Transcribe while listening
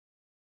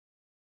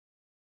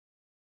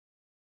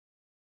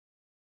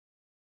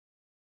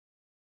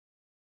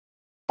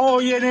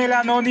Hoy en el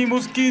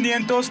Anonymous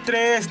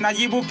 503,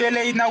 Nayib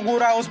Bukele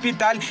inaugura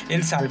hospital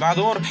El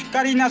Salvador.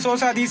 Karina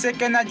Sosa dice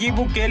que Nayib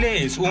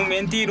Bukele es un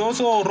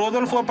mentiroso.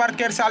 Rodolfo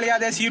Parker sale a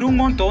decir un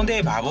montón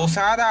de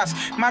babosadas.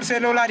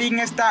 Marcelo Larín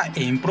está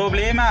en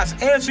problemas.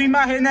 Es su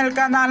imagen en el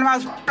canal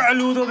más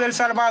peludo del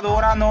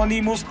Salvador,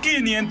 Anonymous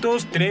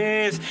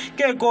 503.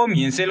 Que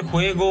comience el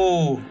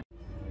juego.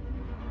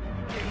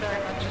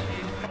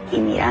 Y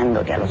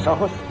mirándote a los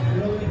ojos.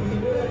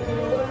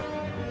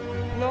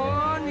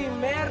 No, ni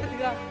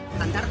merda.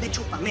 Andar de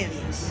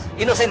chupamedias.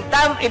 Y nos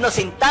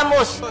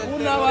sentamos.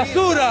 ¡Una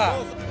basura!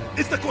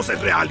 Esta cosa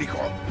es real, hijo.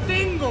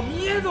 ¡Tengo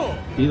miedo!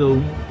 Pido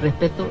un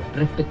respeto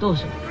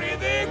respetuoso.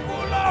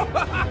 ¡Ridículo!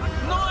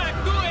 ¡No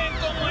actúen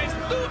como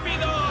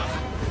estúpidos!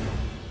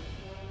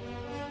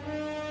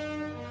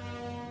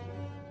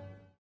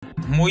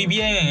 Muy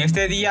bien, en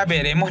este día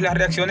veremos las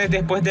reacciones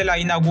después de la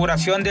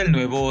inauguración del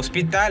nuevo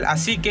hospital,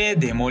 así que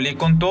démosle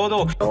con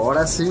todo.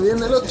 Ahora sí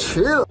viene lo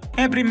chido.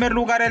 En primer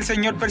lugar, el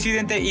señor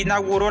presidente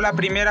inauguró la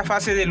primera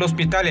fase del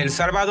hospital El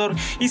Salvador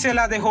y se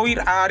la dejó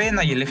ir a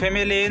Arena y el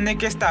FMLN,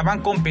 que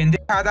estaban con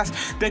pendejadas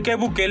de que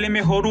Bukele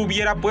mejor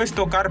hubiera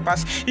puesto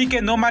carpas y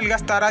que no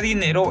malgastara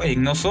dinero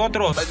en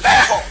nosotros.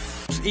 ¡Pendejo!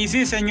 Y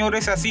sí,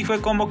 señores, así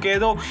fue como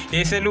quedó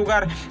ese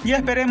lugar. Y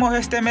esperemos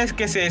este mes,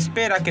 que se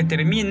espera que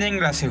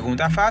terminen la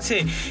segunda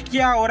fase. Y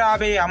ahora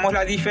veamos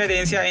la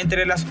diferencia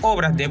entre las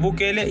obras de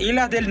Bukele y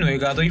las del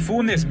Nuegado y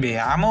Funes.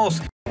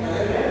 Veamos.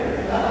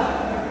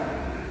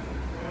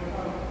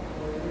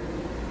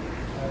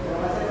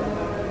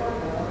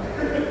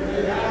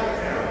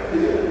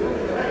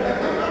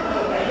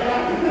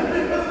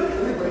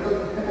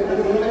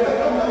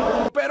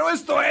 ¡Pero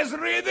esto es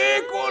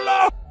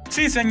ridículo!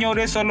 Sí,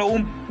 señores, solo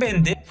un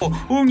pendejo,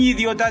 un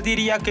idiota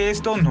diría que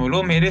esto no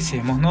lo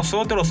merecemos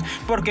nosotros,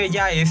 porque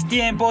ya es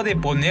tiempo de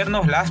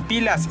ponernos las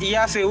pilas, y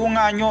hace un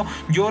año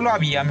yo lo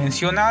había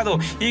mencionado,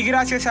 y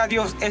gracias a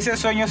Dios ese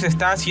sueño se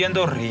está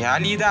haciendo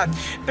realidad.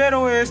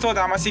 Pero esto,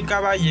 damas y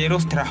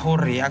caballeros, trajo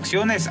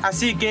reacciones,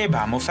 así que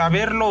vamos a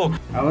verlo.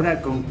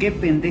 Ahora, ¿con qué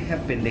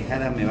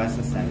pendejada me vas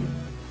a salir?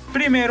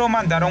 Primero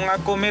mandaron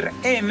a comer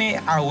M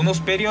a unos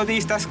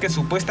periodistas que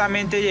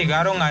supuestamente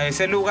llegaron a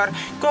ese lugar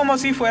como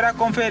si fuera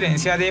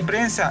conferencia de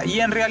prensa, y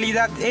en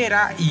realidad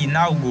era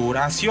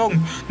inauguración,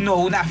 no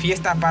una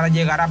fiesta para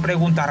llegar a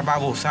preguntar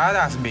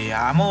babosadas.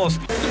 Veamos.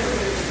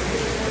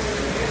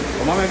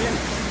 Tómame bien.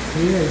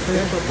 Sí,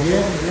 estoy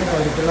bien,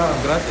 para este lado.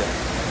 Gracias.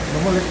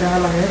 No molestes a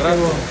la gente.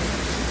 Gracias.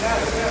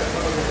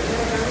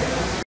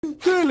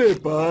 ¿Qué le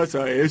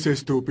pasa a ese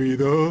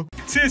estúpido?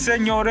 Sí,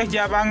 señores,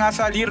 ya van a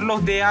salir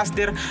los de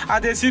Aster a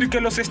decir que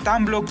los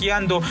están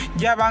bloqueando.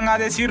 Ya van a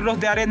decir los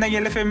de Arena y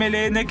el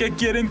FMLN que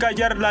quieren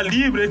callar la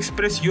libre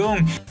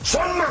expresión.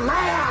 ¡Son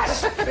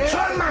mamadas!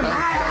 ¡Son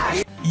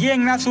mamadas! Y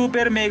en la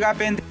super mega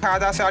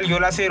pendejada salió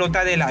la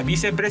cerota de la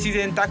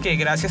vicepresidenta, que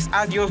gracias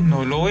a Dios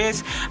no lo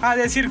es, a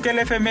decir que el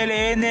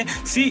FMLN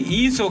sí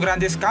hizo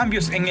grandes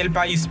cambios en el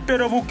país,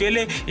 pero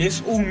Bukele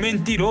es un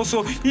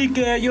mentiroso y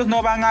que ellos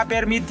no van a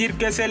permitir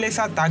que se les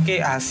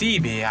ataque así.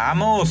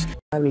 Veamos.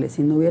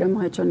 Si no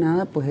hubiéramos hecho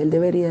nada, pues él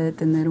debería de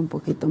tener un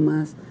poquito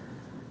más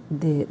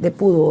de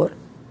pudor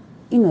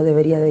y no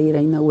debería de ir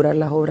a inaugurar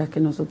las obras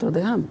que nosotros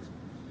dejamos.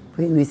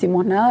 Pues no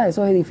hicimos nada,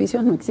 esos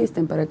edificios no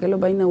existen, ¿para qué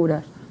los va a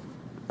inaugurar?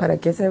 ¿Para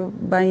qué se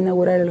va a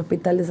inaugurar el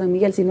hospital de San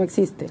Miguel si no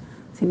existe?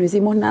 Si no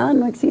hicimos nada,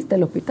 no existe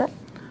el hospital,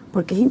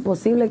 porque es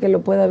imposible que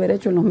lo pueda haber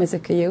hecho en los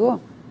meses que llegó.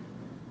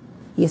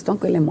 Y esto,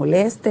 aunque le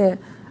moleste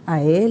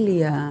a él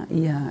y a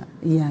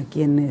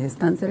quienes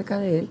están cerca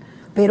de él,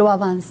 pero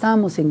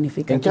avanzamos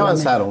significativamente. ¿En qué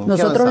avanzaron?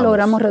 Nosotros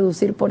logramos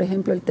reducir, por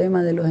ejemplo, el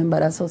tema de los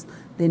embarazos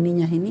de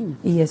niñas y niños.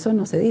 Y eso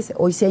no se dice.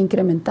 Hoy se ha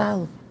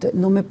incrementado.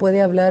 No me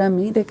puede hablar a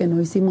mí de que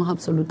no hicimos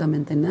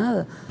absolutamente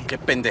nada. ¿Qué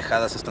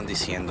pendejadas están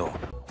diciendo?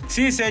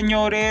 Sí,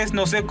 señores,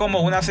 no sé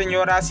cómo una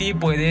señora así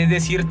puede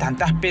decir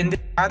tantas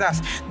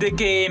pendejadas, de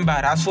que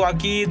embarazo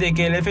aquí, de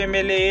que el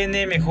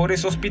FMLN,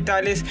 mejores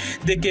hospitales,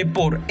 de que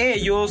por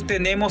ellos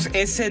tenemos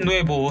ese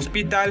nuevo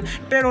hospital.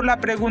 Pero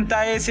la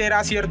pregunta es,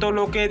 ¿será cierto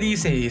lo que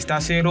dice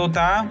esta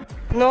cerota?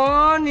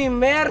 No, ni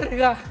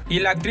merga. Y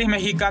la actriz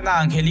mexicana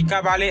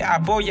Angélica Vale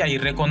apoya y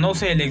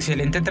reconoce el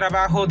excelente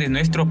trabajo de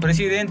nuestro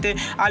presidente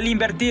al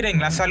invertir en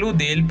la salud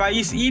del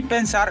país y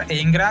pensar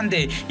en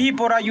grande, y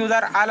por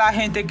ayudar a la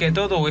gente que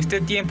todo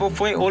este tiempo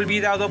fue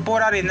olvidado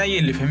por Arena y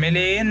el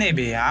FMLN.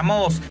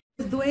 Veamos.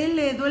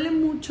 Duele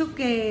mucho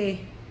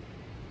que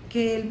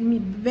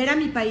ver a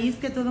mi país,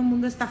 que todo el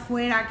mundo está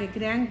afuera, que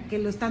crean que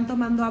lo están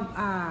tomando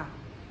a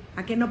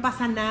que no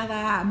pasa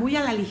nada, muy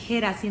a la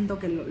ligera. Siento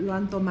que lo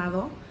han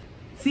tomado.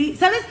 Sí,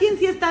 ¿sabes quién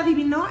sí está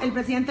divino? El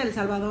presidente de El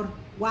Salvador.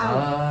 ¡Wow!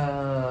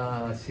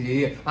 Ah,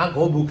 sí. Ah,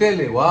 con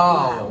Bukele.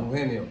 ¡Wow! Un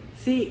genio.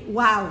 Sí,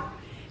 wow.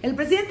 El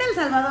presidente de El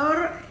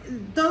Salvador,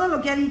 todo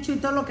lo que ha dicho y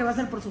todo lo que va a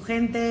hacer por su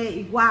gente,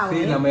 y wow.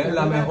 Sí, la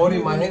mejor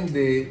imagen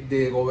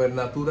de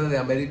gobernatura de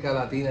América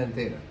Latina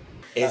entera.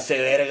 Ese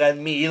verga es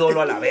mi ídolo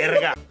a la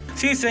verga.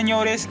 Sí,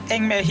 señores,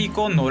 en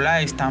México no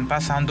la están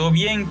pasando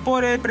bien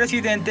por el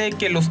presidente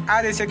que los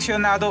ha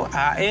decepcionado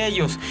a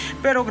ellos.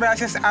 Pero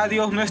gracias a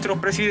Dios nuestro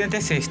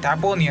presidente se está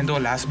poniendo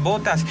las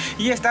botas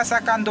y está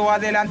sacando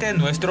adelante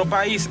nuestro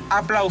país.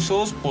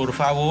 Aplausos, por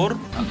favor.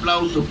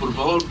 Aplausos, por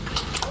favor.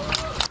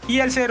 Y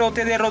el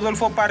cerote de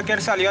Rodolfo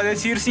Parker salió a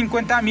decir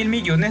 50.000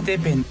 millones de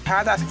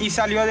pendejadas y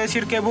salió a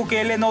decir que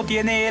Bukele no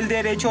tiene el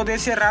derecho de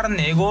cerrar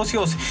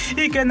negocios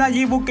y que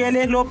Nayib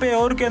Bukele es lo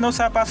peor que nos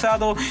ha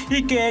pasado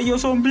y que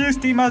ellos son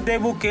víctimas de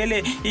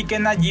Bukele y que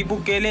Nayib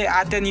Bukele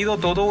ha tenido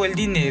todo el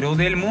dinero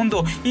del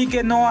mundo y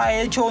que no ha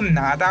hecho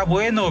nada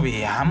bueno.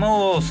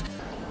 Veamos.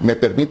 Me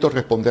permito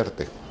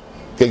responderte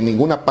que en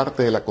ninguna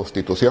parte de la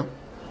Constitución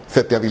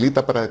se te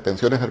habilita para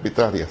detenciones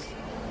arbitrarias,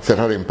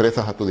 cerrar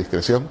empresas a tu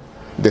discreción,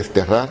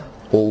 desterrar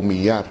o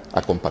humillar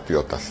a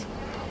compatriotas,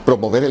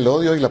 promover el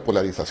odio y la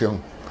polarización,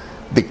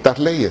 dictar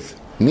leyes,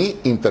 ni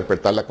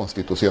interpretar la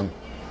Constitución.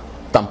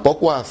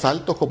 Tampoco a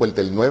asaltos como el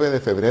del 9 de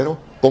febrero,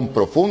 con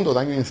profundo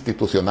daño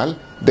institucional,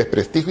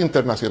 desprestigio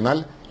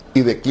internacional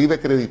y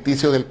declive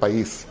crediticio del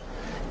país.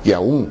 Y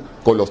aún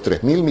con los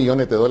 3.000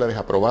 millones de dólares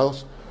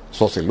aprobados,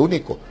 sos el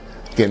único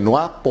que no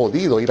ha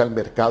podido ir al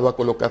mercado a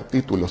colocar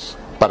títulos,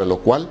 para lo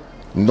cual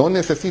no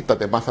necesitas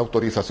de más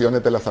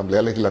autorizaciones de la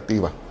Asamblea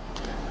Legislativa.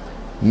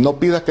 No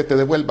pidas que te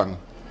devuelvan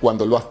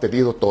cuando lo has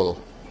tenido todo.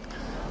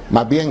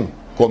 Más bien,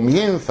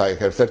 comienza a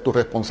ejercer tu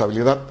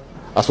responsabilidad,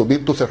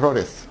 asumir tus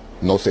errores,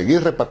 no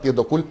seguir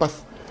repartiendo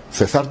culpas,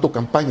 cesar tu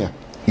campaña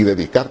y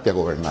dedicarte a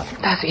gobernar.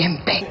 Estás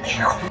bien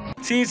pendejo.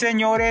 Sí,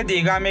 señores,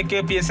 dígame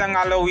qué piensan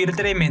al oír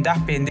tremendas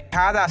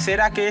pendejadas.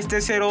 ¿Será que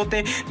este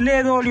cerote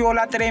le dolió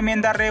la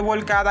tremenda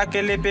revolcada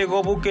que le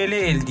pegó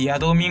Bukele el día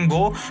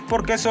domingo?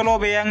 Porque solo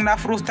vean la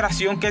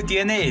frustración que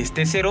tiene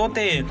este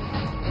cerote.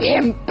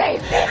 Bien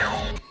pendejo.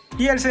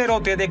 Y el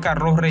cerote de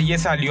Carlos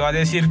Reyes salió a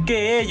decir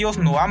que ellos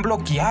no han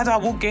bloqueado a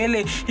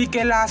Bukele y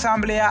que la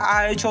asamblea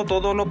ha hecho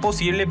todo lo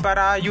posible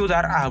para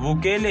ayudar a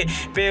Bukele,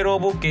 pero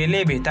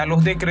Bukele veta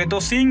los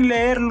decretos sin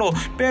leerlo,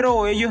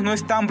 pero ellos no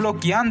están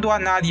bloqueando a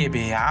nadie.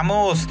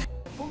 Veamos.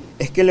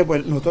 Es que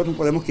nosotros no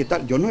podemos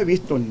quitar, yo no he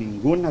visto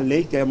ninguna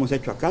ley que hayamos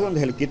hecho acá donde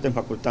se le quiten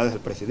facultades al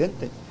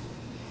presidente.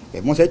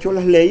 Hemos hecho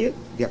las leyes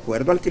de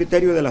acuerdo al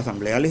criterio de la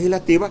Asamblea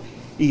Legislativa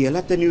y él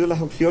ha tenido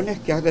las opciones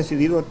que ha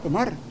decidido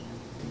tomar.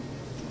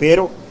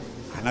 Pero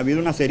han habido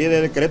una serie de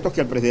decretos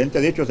que el presidente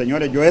ha dicho,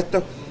 señores, yo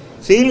esto,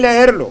 sin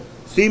leerlo,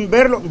 sin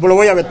verlo, lo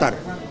voy a vetar.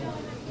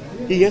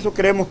 Y eso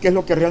creemos que es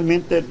lo que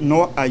realmente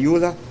no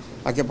ayuda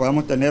a que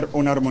podamos tener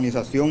una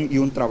armonización y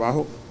un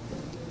trabajo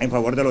en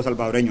favor de los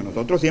salvadoreños.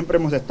 Nosotros siempre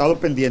hemos estado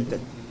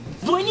pendientes.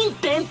 ¡Buen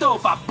intento,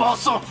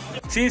 paposo!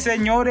 Sí,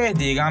 señores,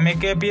 díganme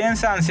qué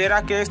piensan.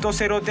 ¿Será que estos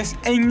cerotes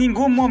en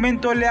ningún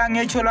momento le han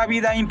hecho la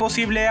vida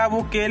imposible a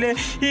Bukele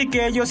y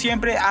que ellos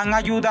siempre han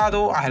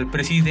ayudado al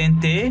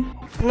presidente?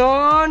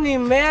 No, ni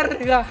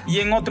merga. Y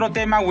en otro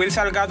tema, Will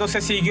Salgado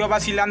se siguió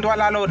vacilando a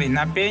la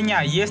Lorena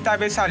Peña y esta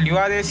vez salió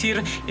a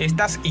decir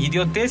estas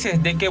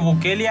idioteces de que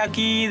Bukele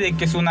aquí, de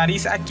que su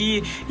nariz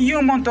aquí y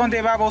un montón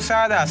de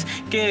babosadas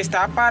que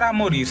está para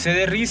morirse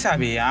de risa.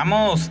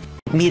 Veamos.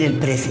 Mire, el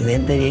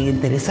presidente bien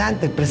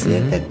interesante, el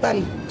presidente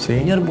actual,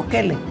 señor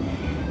Bukele.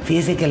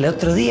 Fíjese que el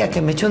otro día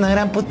que me echó una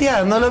gran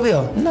puteada, ¿no lo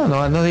vio?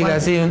 No diga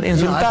así,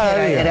 insultada.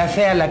 No, era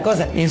fea la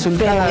cosa.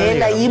 Insultada. Pero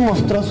él ahí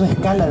mostró su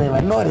escala de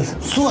valores,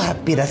 sus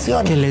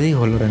aspiraciones. ¿Qué le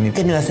dijo, Lorenita?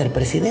 Que no iba a ser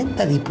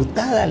presidenta,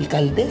 diputada,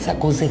 alcaldesa,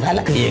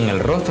 concejala. Y en el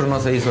rostro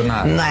no se hizo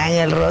nada. No, en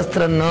el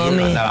rostro no.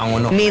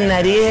 Mi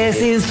nariz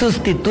es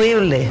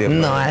insustituible.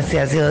 No, así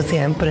ha sido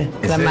siempre.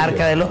 La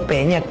marca de los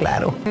Peña,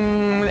 claro.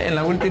 En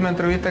la última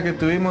entrevista que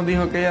tuvimos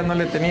dijo que ella no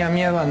le tenía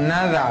miedo a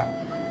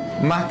nada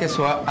más que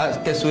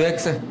su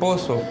ex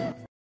esposo.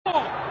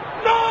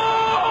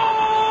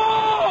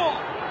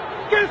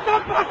 ¿Qué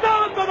está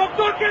pasando,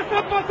 doctor? ¿Qué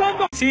está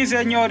pasando? Sí,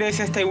 señores,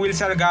 este Will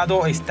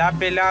Salgado está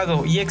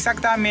pelado y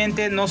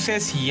exactamente no sé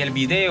si el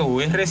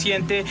video es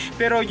reciente,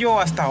 pero yo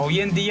hasta hoy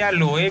en día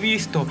lo he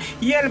visto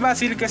y el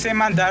vacil que se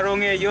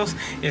mandaron ellos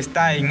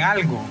está en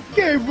algo.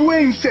 ¡Qué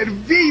buen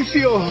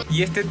servicio!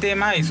 Y este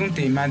tema es un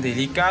tema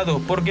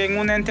delicado porque en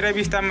una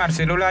entrevista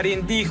Marcelo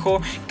Larín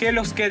dijo que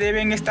los que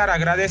deben estar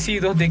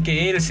agradecidos de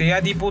que él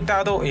sea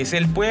diputado es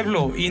el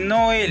pueblo y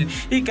no él,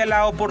 y que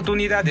la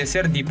oportunidad de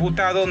ser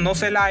diputado no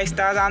se la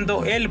está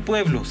dando el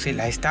pueblo, se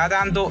la está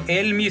dando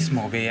él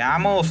mismo.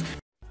 Veamos.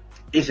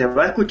 Y se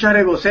va a escuchar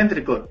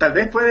egocéntrico, tal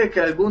vez puede que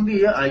algún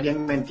día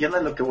alguien me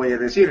entienda lo que voy a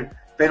decir,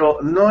 pero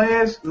no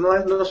es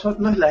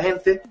la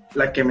gente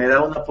la que me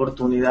da una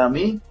oportunidad a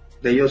mí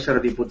de yo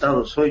ser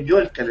diputado, soy yo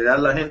el que le da a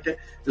la gente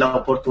la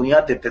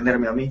oportunidad de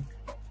tenerme a mí,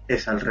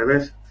 es al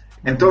revés.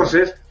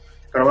 Entonces,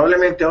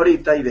 probablemente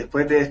ahorita y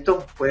después de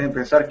esto pueden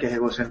pensar que es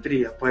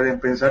egocentría, pueden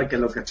pensar que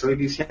lo que estoy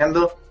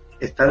diciendo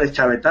está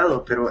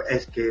deschavetado, pero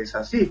es que es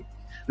así.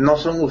 No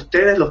son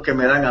ustedes los que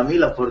me dan a mí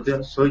la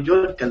oportunidad, soy yo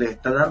el que les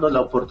está dando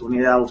la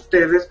oportunidad a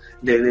ustedes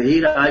de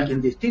elegir a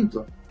alguien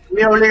distinto.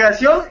 Mi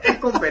obligación es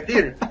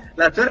competir.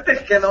 La suerte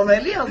es que no me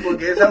elijan,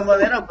 porque de esa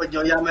manera pues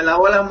yo ya me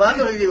lavo las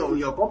manos y digo,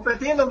 yo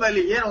competí, no me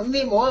eligieron,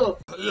 ni modo.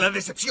 La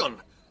decepción.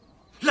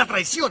 La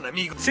traición,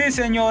 amigo. Sí,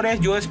 señores,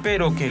 yo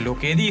espero que lo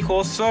que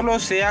dijo solo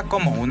sea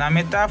como una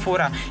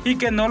metáfora y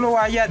que no lo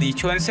haya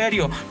dicho en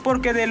serio,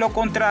 porque de lo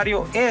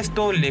contrario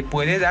esto le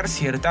puede dar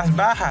ciertas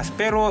bajas,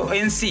 pero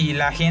en sí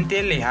la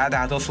gente le ha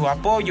dado su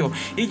apoyo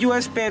y yo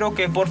espero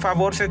que por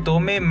favor se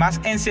tome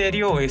más en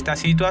serio esta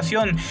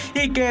situación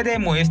y que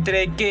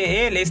demuestre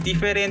que él es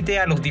diferente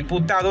a los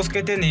diputados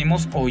que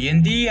tenemos hoy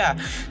en día.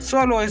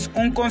 Solo es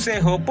un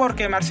consejo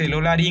porque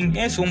Marcelo Larín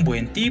es un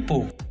buen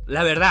tipo.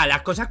 La verdad,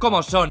 las cosas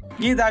como son.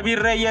 Y David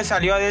Reyes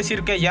salió a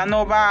decir que ya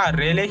no va a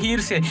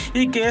reelegirse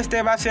y que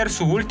este va a ser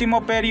su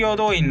último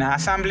periodo en la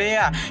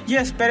asamblea. Y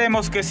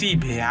esperemos que sí,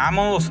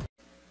 veamos.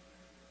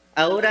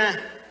 Ahora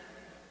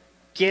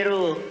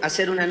quiero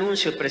hacer un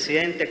anuncio,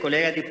 presidente,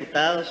 colegas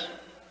diputados,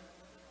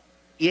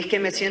 y es que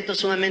me siento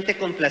sumamente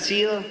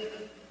complacido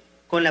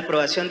con la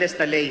aprobación de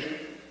esta ley.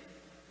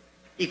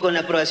 Y con la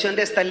aprobación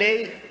de esta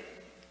ley,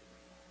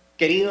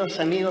 queridos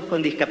amigos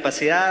con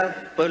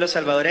discapacidad, pueblo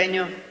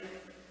salvadoreño,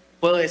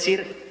 puedo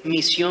decir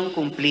misión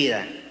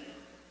cumplida.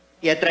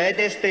 Y a través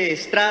de este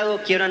estrado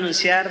quiero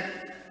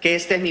anunciar que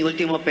este es mi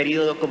último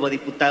periodo como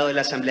diputado de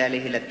la Asamblea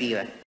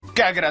Legislativa.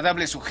 ¡Qué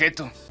agradable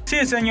sujeto!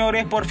 Sí,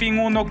 señores, por fin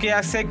uno que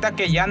acepta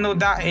que ya no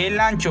da el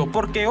ancho,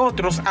 porque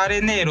otros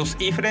areneros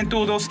y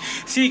frentudos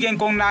siguen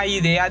con la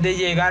idea de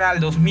llegar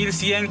al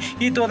 2100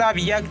 y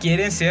todavía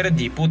quieren ser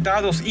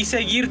diputados y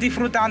seguir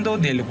disfrutando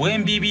del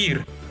buen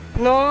vivir.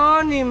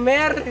 No, ni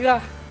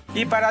merga.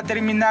 Y para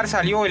terminar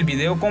salió el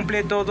video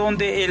completo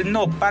donde el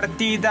no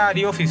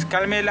partidario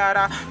fiscal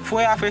Melara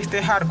fue a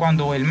festejar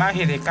cuando el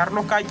maje de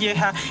Carlos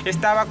Calleja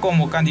estaba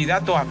como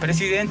candidato a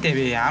presidente.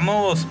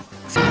 Veamos.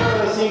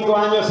 5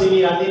 años y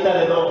Mirandita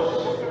de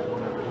 2.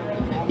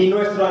 Y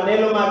nuestro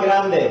anhelo más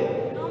grande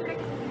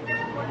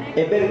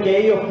es ver que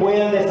ellos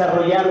puedan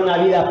desarrollar una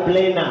vida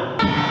plena.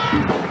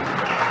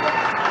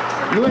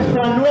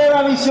 Nuestra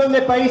nueva visión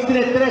de país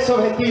tiene 3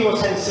 objetivos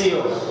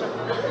sencillos.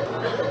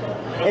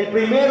 El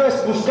primero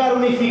es buscar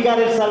unificar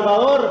El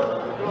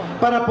Salvador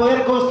para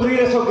poder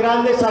construir esos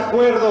grandes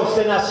acuerdos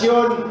de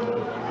nación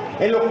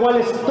en los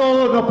cuales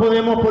todos nos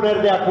podemos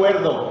poner de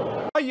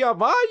acuerdo. Vaya,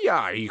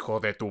 vaya, hijo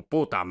de tu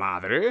puta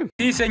madre.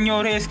 Sí,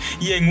 señores,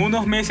 y en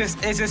unos meses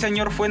ese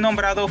señor fue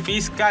nombrado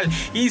fiscal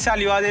y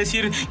salió a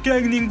decir que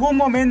en ningún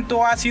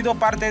momento ha sido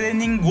parte de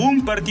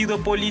ningún partido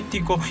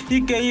político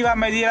y que iba a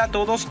medir a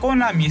todos con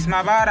la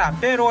misma vara,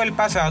 pero el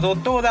pasado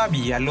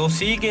todavía lo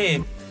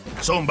sigue.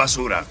 Son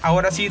basura.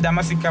 Ahora sí,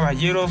 damas y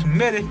caballeros,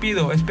 me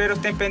despido. Espero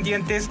estén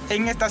pendientes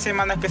en esta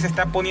semana que se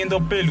está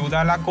poniendo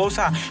peluda la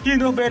cosa y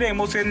nos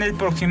veremos en el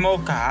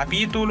próximo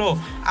capítulo.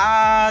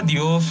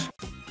 Adiós.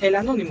 El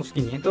Anonymous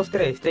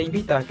 503 te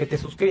invita a que te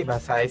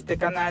suscribas a este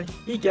canal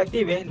y que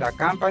actives la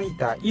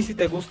campanita. Y si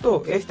te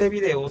gustó este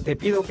video, te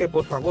pido que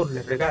por favor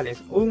le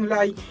regales un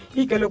like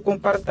y que lo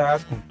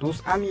compartas con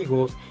tus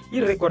amigos. Y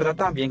recuerda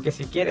también que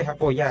si quieres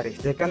apoyar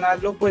este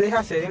canal, lo puedes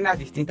hacer en las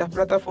distintas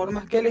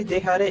plataformas que les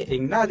dejaré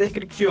en la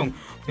descripción.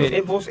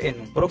 Veremos en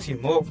un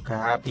próximo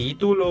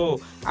capítulo.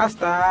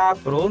 Hasta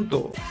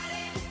pronto.